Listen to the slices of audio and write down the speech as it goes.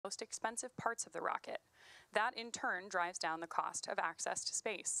most expensive parts of the rocket. That in turn drives down the cost of access to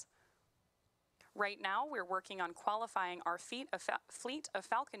space. Right now, we're working on qualifying our fleet of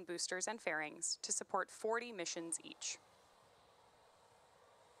Falcon boosters and fairings to support 40 missions each.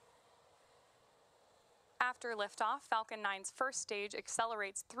 After liftoff, Falcon 9's first stage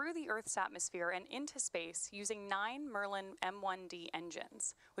accelerates through the Earth's atmosphere and into space using 9 Merlin M1D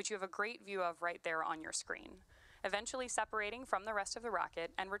engines, which you have a great view of right there on your screen, eventually separating from the rest of the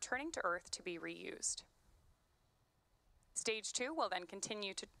rocket and returning to Earth to be reused. Stage 2 will then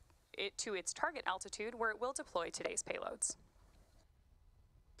continue to its target altitude, where it will deploy today's payloads.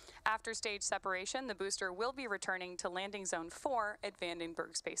 After stage separation, the booster will be returning to landing zone 4 at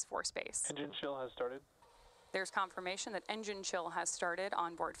Vandenberg Space Force Base. Engine chill has started. There's confirmation that engine chill has started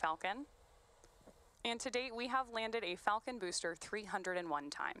on board Falcon. And to date, we have landed a Falcon booster 301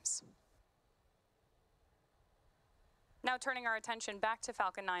 times. Now turning our attention back to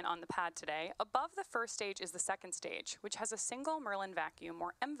Falcon 9 on the pad today, above the first stage is the second stage, which has a single Merlin vacuum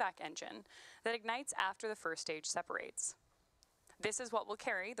or MVAC engine that ignites after the first stage separates. This is what will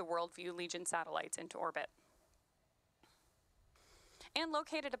carry the Worldview Legion satellites into orbit. And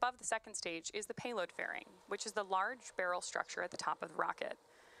located above the second stage is the payload fairing, which is the large barrel structure at the top of the rocket.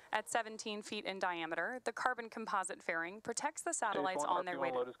 At 17 feet in diameter, the carbon composite fairing protects the satellites on their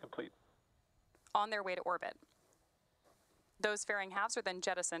way to orbit. Those fairing halves are then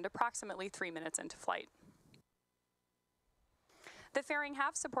jettisoned approximately 3 minutes into flight. The fairing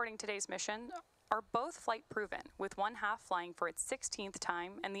halves supporting today's mission are both flight proven, with one half flying for its 16th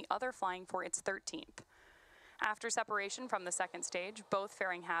time and the other flying for its 13th. After separation from the second stage, both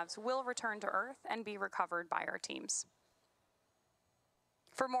fairing halves will return to Earth and be recovered by our teams.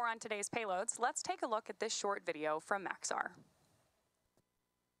 For more on today's payloads, let's take a look at this short video from Maxar.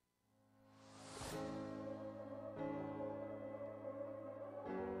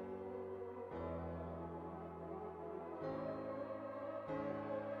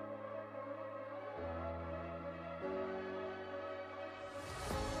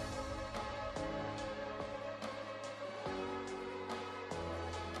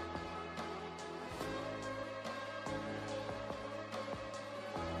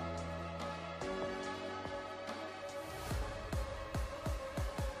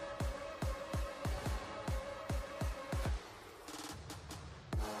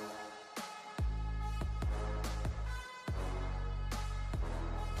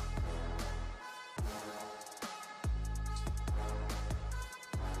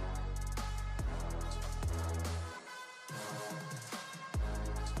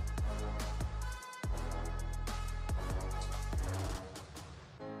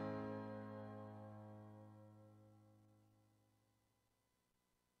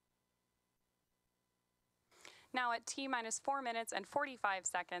 Now at T-minus 4 minutes and 45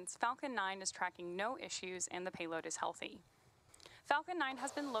 seconds, Falcon 9 is tracking no issues and the payload is healthy. Falcon 9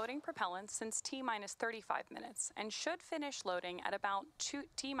 has been loading propellant since T-minus 35 minutes and should finish loading at about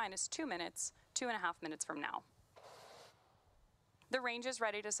T-minus 2 minutes, 2.5 minutes from now. The range is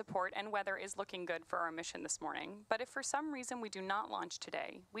ready to support and weather is looking good for our mission this morning, but if for some reason we do not launch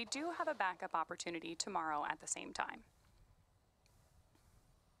today, we do have a backup opportunity tomorrow at the same time.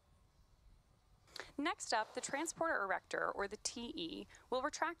 Next up, the Transporter Erector, or the TE, will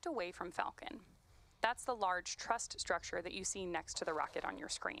retract away from Falcon. That's the large truss structure that you see next to the rocket on your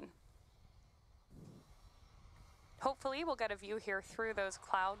screen. Hopefully, we'll get a view here through those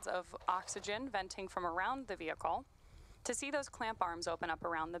clouds of oxygen venting from around the vehicle to see those clamp arms open up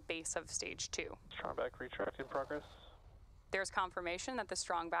around the base of Stage 2. Strongback retract in progress. There's confirmation that the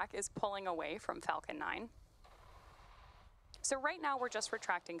strongback is pulling away from Falcon 9. So right now we're just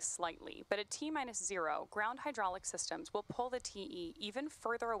retracting slightly, but at T-minus 0, ground hydraulic systems will pull the TE even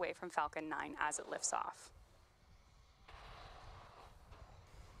further away from Falcon 9 as it lifts off.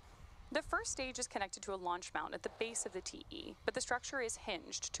 The first stage is connected to a launch mount at the base of the TE, but the structure is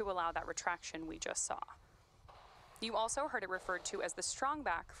hinged to allow that retraction we just saw. You also heard it referred to as the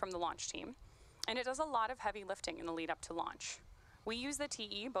strongback from the launch team, and it does a lot of heavy lifting in the lead up to launch. We use the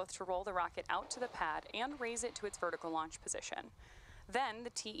TE both to roll the rocket out to the pad and raise it to its vertical launch position. Then the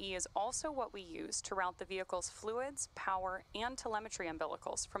TE is also what we use to route the vehicle's fluids, power, and telemetry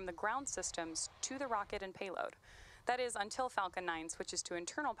umbilicals from the ground systems to the rocket and payload. That is until Falcon 9 switches to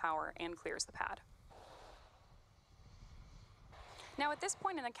internal power and clears the pad. Now at this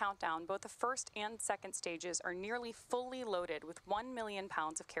point in the countdown, both the first and second stages are nearly fully loaded with 1 million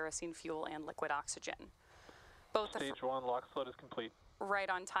pounds of kerosene fuel and liquid oxygen. Stage 1 LOX load is complete. Right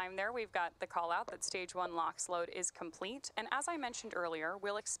on time there. We've got the call out that Stage 1 LOX load is complete. And as I mentioned earlier,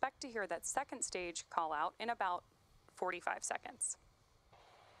 we'll expect to hear that second stage call out in about 45 seconds.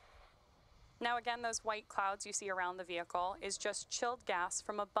 Now again, those white clouds you see around the vehicle is just chilled gas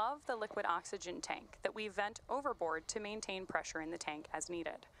from above the liquid oxygen tank that we vent overboard to maintain pressure in the tank as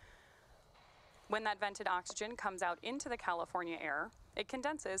needed. When that vented oxygen comes out into the California air, it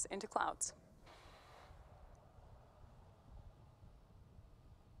condenses into clouds.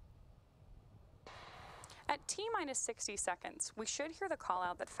 At T-minus 60 seconds, we should hear the call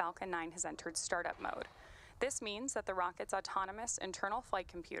out that Falcon 9 has entered startup mode. This means that the rocket's autonomous internal flight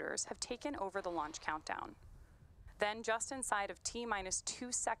computers have taken over the launch countdown. Then, just inside of T-minus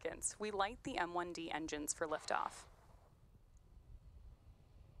 2 seconds, we light the M1D engines for liftoff.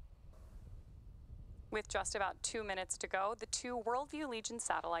 With just about 2 minutes to go, the two WorldView Legion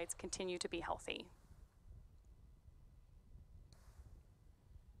satellites continue to be healthy.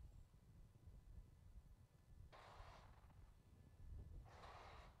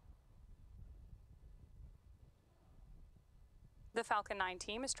 The Falcon 9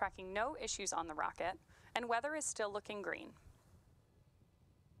 team is tracking no issues on the rocket, and weather is still looking green.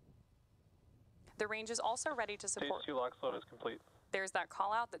 The range is also ready to support. Stage 2 LOX load is complete. There's that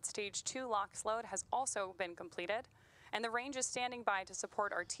call out that Stage 2 LOX load has also been completed, and the range is standing by to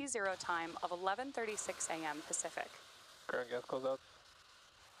support our T0 time of 11:36 a.m. Pacific. Current gas closeout.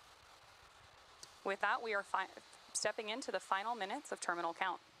 With that, we are stepping into the final minutes of terminal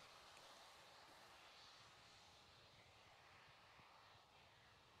count.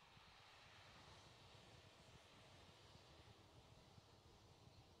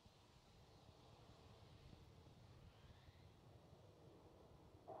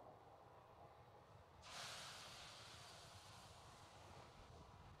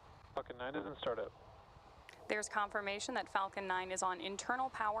 Falcon 9 is in startup. There's confirmation that Falcon 9 is on internal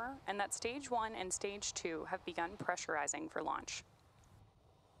power and that Stage 1 and Stage 2 have begun pressurizing for launch.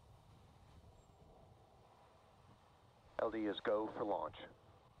 LD is go for launch.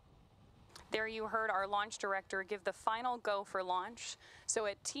 There you heard our launch director give the final go for launch. So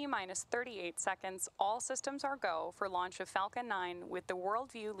at T-minus 38 seconds, all systems are go for launch of Falcon 9 with the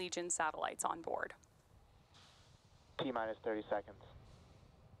WorldView Legion satellites on board. T-minus 30 seconds.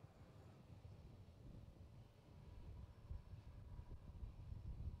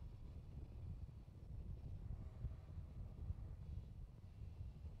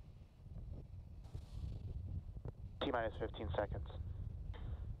 T-minus 15 seconds.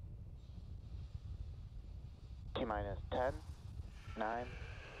 T-minus 10, 9,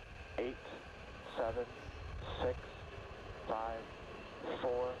 8, 7, 6, 5,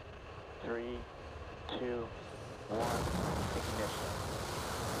 4, 3, 2, 1, ignition.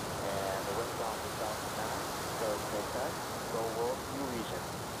 And the liftoff is Falcon 9, so SpaceX, go WorldView Legion.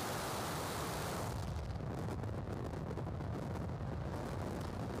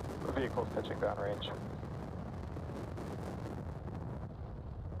 The vehicle's pitching downrange.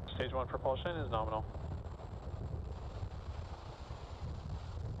 Stage 1 propulsion is nominal.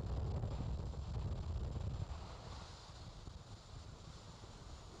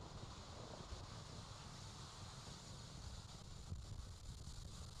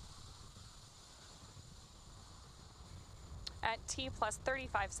 At T-plus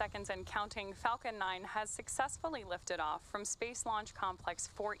 35 seconds and counting, Falcon 9 has successfully lifted off from Space Launch Complex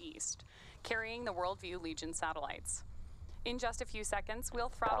 4 East, carrying the WorldView Legion satellites. In just a few seconds, we'll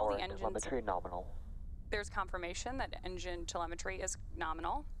throttle Power the engines. telemetry nominal. There's confirmation that engine telemetry is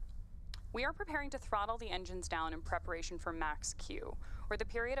nominal. We are preparing to throttle the engines down in preparation for max Q, or the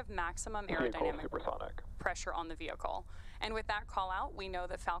period of maximum aerodynamic pressure on the vehicle. And with that call out, we know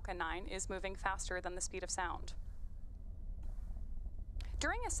that Falcon 9 is moving faster than the speed of sound.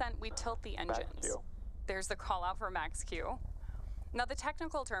 During ascent, we tilt the engines. There's the call out for max Q. Now, the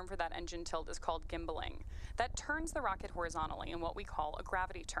technical term for that engine tilt is called gimbaling. That turns the rocket horizontally in what we call a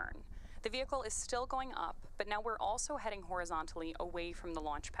gravity turn. The vehicle is still going up, but now we're also heading horizontally away from the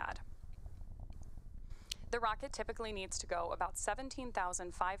launch pad. The rocket typically needs to go about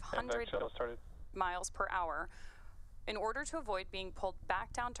 17,500 miles per hour in order to avoid being pulled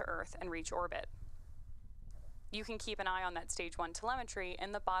back down to Earth and reach orbit. You can keep an eye on that Stage 1 telemetry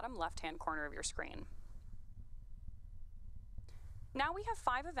in the bottom left-hand corner of your screen. Now we have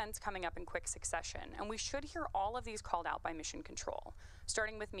 5 events coming up in quick succession, and we should hear all of these called out by Mission Control,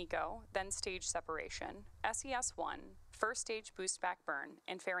 starting with MECO, then stage separation, SES-1, first stage boost back burn,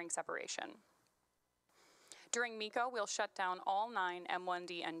 and fairing separation. During MECO, we'll shut down all 9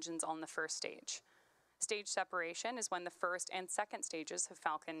 M1D engines on the first stage. Stage separation is when the first and second stages of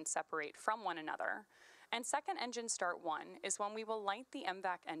Falcon separate from one another, and second engine start 1 is when we will light the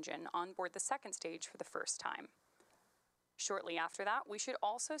MVAC engine on board the second stage for the first time. Shortly after that, we should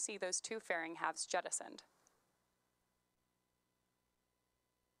also see those 2 fairing halves jettisoned.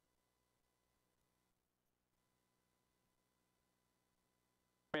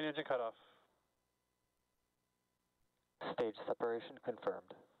 engine cutoff. Stage separation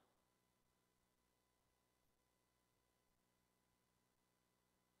confirmed.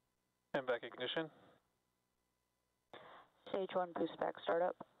 MVAC ignition. Stage 1 boost back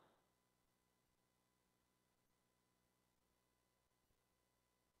startup.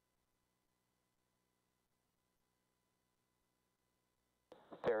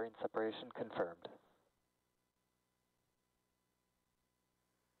 Fairing separation confirmed.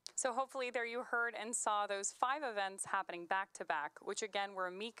 So hopefully there you heard and saw those 5 events happening back to back, which again were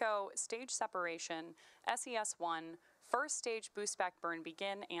MECO, stage separation, SES-1, first stage boost back burn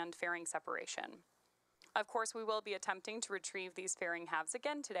begin, and fairing separation. Of course, we will be attempting to retrieve these fairing halves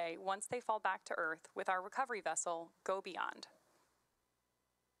again today once they fall back to Earth with our recovery vessel, Go Beyond.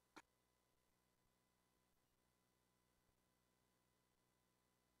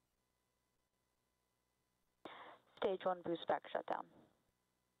 Stage 1 boost back shutdown.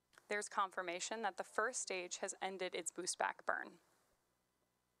 There's confirmation that the first stage has ended its boost back burn.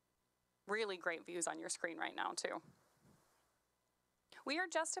 Really great views on your screen right now, too. We are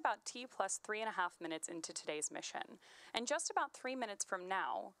just about T plus 3.5 minutes into today's mission, and just about 3 minutes from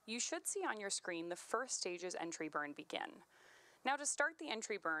now, you should see on your screen the first stage's entry burn begin. Now to start the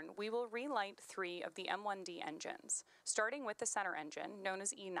entry burn, we will relight 3 of the M1D engines, starting with the center engine, known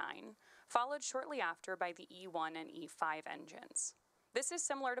as E9, followed shortly after by the E1 and E5 engines. This is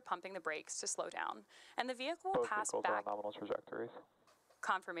similar to pumping the brakes to slow down, and the vehicle will Both pass vehicles are on back. nominal trajectories.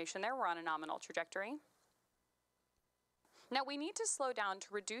 Confirmation there, we're on a nominal trajectory. Now we need to slow down to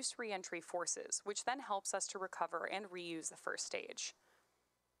reduce re-entry forces, which then helps us to recover and reuse the first stage.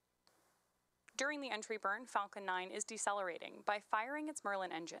 During the entry burn, Falcon 9 is decelerating by firing its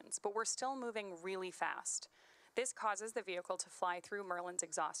Merlin engines, but we're still moving really fast. This causes the vehicle to fly through Merlin's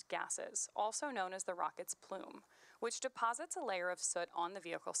exhaust gases, also known as the rocket's plume, which deposits a layer of soot on the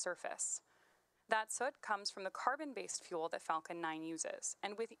vehicle surface. That soot comes from the carbon-based fuel that Falcon 9 uses,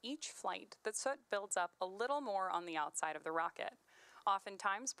 and with each flight, the soot builds up a little more on the outside of the rocket.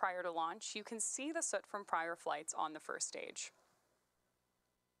 Oftentimes, prior to launch, you can see the soot from prior flights on the first stage.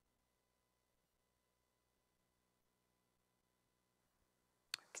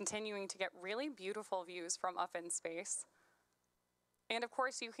 Continuing to get really beautiful views from up in space. And of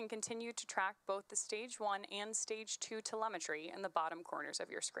course, you can continue to track both the Stage 1 and Stage 2 telemetry in the bottom corners of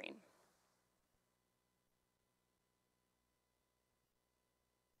your screen.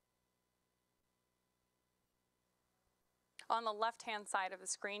 On the left-hand side of the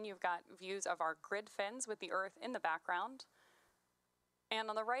screen, you've got views of our grid fins with the Earth in the background. And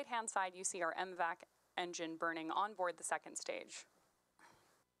on the right-hand side, you see our MVAC engine burning on board the second stage.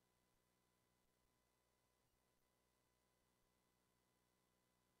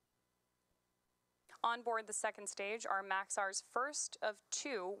 On board the second stage are Maxar's first of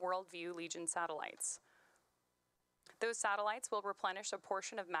 2 Worldview Legion satellites. Those satellites will replenish a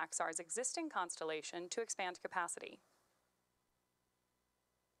portion of Maxar's existing constellation to expand capacity.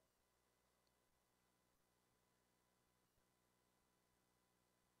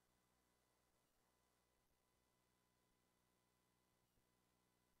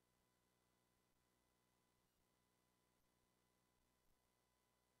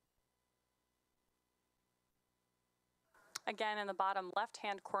 Again, in the bottom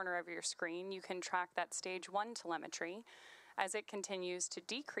left-hand corner of your screen, you can track that Stage 1 telemetry as it continues to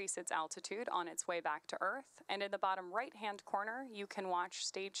decrease its altitude on its way back to Earth. And in the bottom right-hand corner, you can watch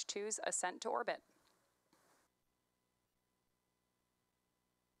Stage 2's ascent to orbit.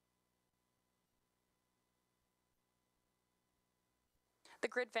 The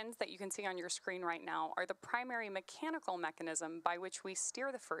grid fins that you can see on your screen right now are the primary mechanical mechanism by which we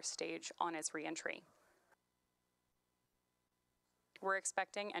steer the first stage on its re-entry. We're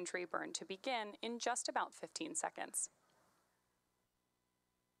expecting entry burn to begin in just about 15 seconds.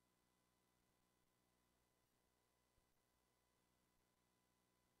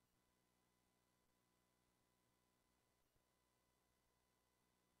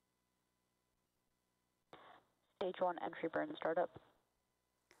 Stage 1 entry burn startup.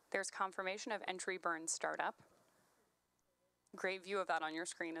 There's confirmation of entry burn startup. Great view of that on your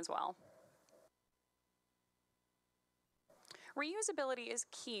screen as well. Reusability is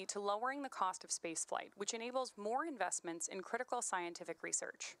key to lowering the cost of spaceflight, which enables more investments in critical scientific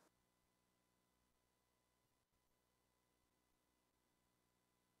research.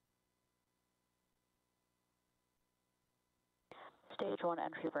 Stage 1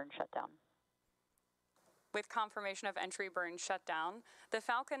 entry burn shutdown. With confirmation of entry burn shutdown, the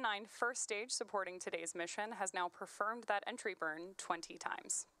Falcon 9 first stage supporting today's mission has now performed that entry burn 20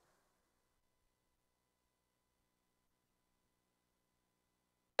 times.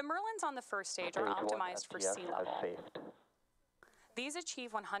 The Merlins on the first stage are Stage 1 optimized for FTS sea has level. safed. These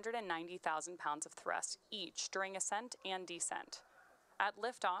achieve 190,000 pounds of thrust each during ascent and descent. At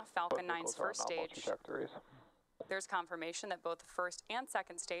liftoff, Falcon Both 9's vehicles are on first nominal stage, trajectories. there's confirmation that both the first and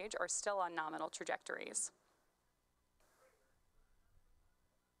second stage are still on nominal trajectories.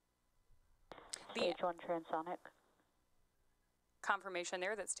 Stage 1 transonic. Confirmation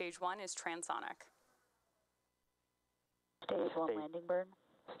there that stage 1 is transonic. Stage 1 Stage- landing burn.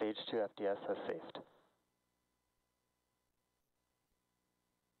 Stage 2 FTS has safed.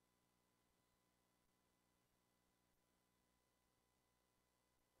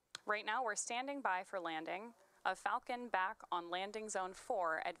 Right now, we're standing by for landing of Falcon back on landing zone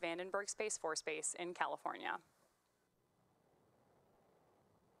 4 at Vandenberg Space Force Base in California.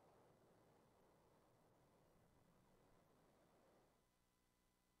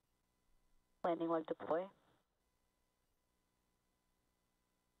 Landing leg deploy.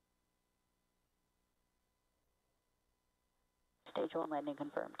 Stage 1 landing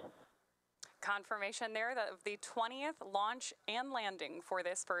confirmed. Confirmation there that of the 20th launch and landing for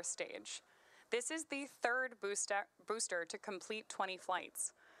this first stage. This is the third booster to complete 20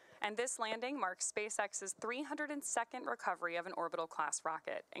 flights. And this landing marks SpaceX's 302nd recovery of an orbital class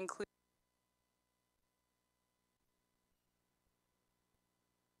rocket, including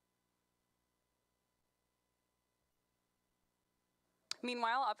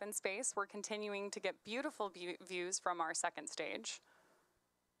Meanwhile, up in space, we're continuing to get beautiful views from our second stage.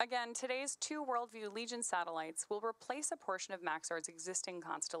 Again, today's 2 WorldView Legion satellites will replace a portion of Maxar's existing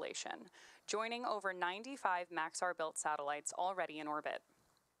constellation, joining over 95 Maxar-built satellites already in orbit.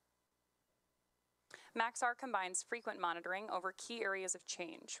 Maxar combines frequent monitoring over key areas of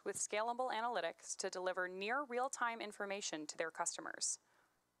change with scalable analytics to deliver near real-time information to their customers.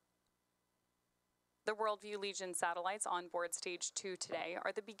 The WorldView Legion satellites on board Stage 2 today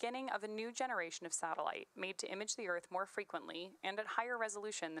are the beginning of a new generation of satellite made to image the Earth more frequently and at higher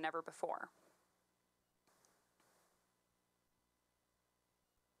resolution than ever before.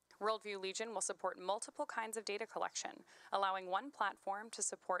 WorldView Legion will support multiple kinds of data collection, allowing one platform to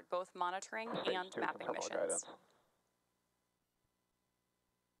support both monitoring Stage and 2 mapping confirm all missions. guidance.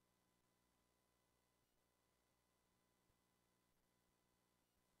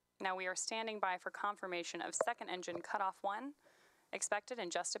 Now we are standing by for confirmation of second engine cutoff 1, expected in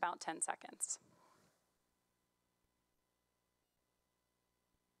just about 10 seconds.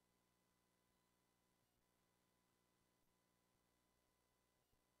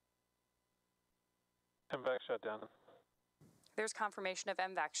 MVAC shutdown. There's confirmation of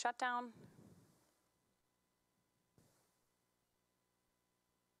MVAC shutdown.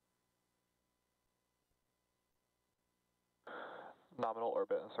 Nominal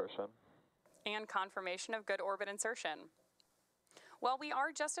orbit insertion. And confirmation of good orbit insertion. While we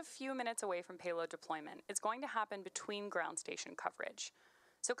are just a few minutes away from payload deployment, it's going to happen between ground station coverage.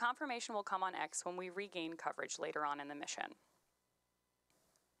 So confirmation will come on X when we regain coverage later on in the mission.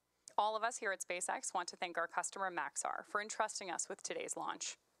 All of us here at SpaceX want to thank our customer Maxar for entrusting us with today's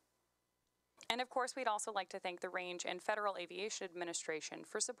launch. And of course, we'd also like to thank the Range and Federal Aviation Administration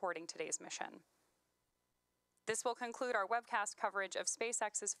for supporting today's mission. This will conclude our webcast coverage of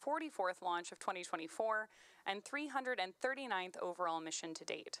SpaceX's 44th launch of 2024 and 339th overall mission to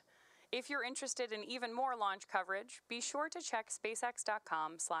date. If you're interested in even more launch coverage, be sure to check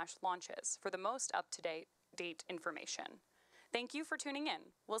spacex.com/launches for the most up-to-date information. Thank you for tuning in.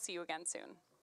 We'll see you again soon.